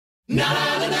I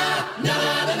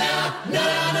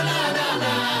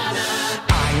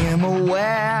am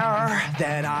aware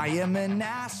that I am an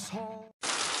asshole.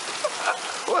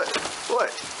 What? What?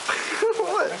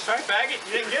 What? That's right, faggot.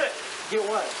 You didn't get it. Get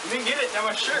what? You didn't get it. That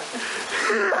was shirt.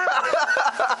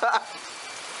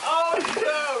 Oh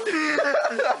no!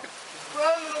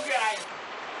 Run, little guy.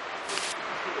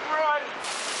 Run.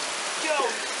 Go.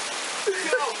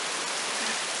 Go.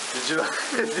 Did you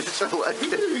like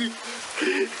it?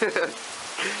 Let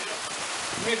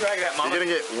me drag that, mama. You're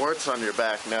gonna get warts on your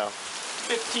back now.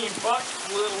 15 bucks,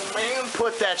 little man.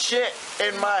 Put that shit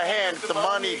in my hand. If the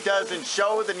money doesn't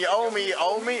show, then you owe me,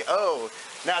 oh.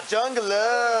 Now Jungle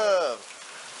Love.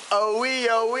 Oh,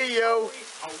 yo.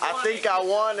 I think I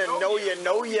wanna know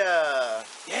ya.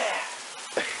 Yeah.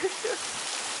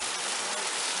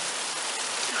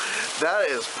 That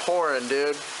is pouring,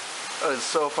 dude. That is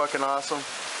so fucking awesome.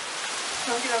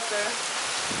 Don't get up there.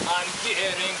 I'm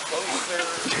getting closer.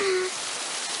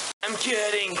 I'm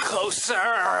getting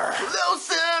closer.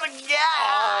 Closer to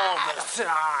God. All the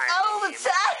time. All the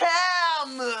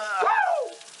time.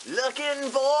 Woo! Looking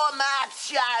for my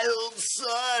child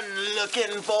son.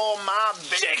 Looking for my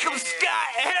baby. Jacob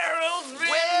Scott Harold's been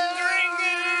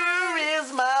drinking. Where is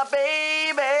my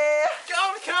baby?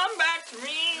 Don't come back to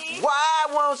me. Why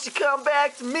won't she come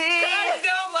back to me? I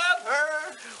don't love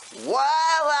her. While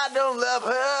I don't love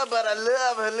her, but I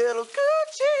love her little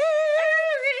coochie.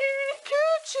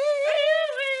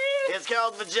 It's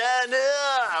called vagina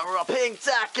or a pink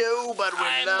taco, but we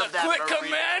I'm love the that quick burrito.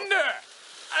 commander.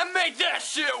 I make that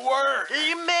shit work.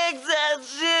 You make that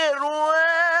shit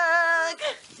work.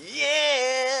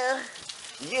 Yeah,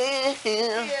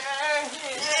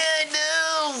 it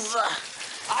does.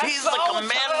 He's the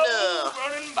commander.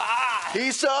 Running by.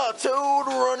 He saw a toad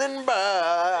running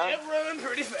by. They're running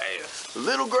pretty fast.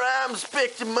 Little Grimes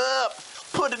picked him up,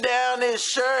 put it down his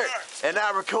shirt, and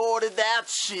I recorded that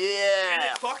shit.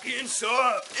 It fucking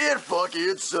sucks. It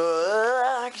fucking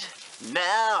sucked.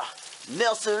 Now,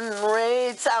 Nelson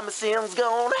Ray Thomason's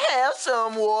gonna have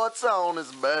some warts on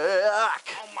his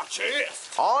back. On my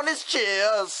chest. On his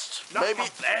chest. Not Maybe my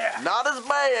back. not his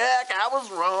back. I was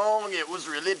wrong. It was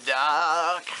really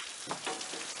dark.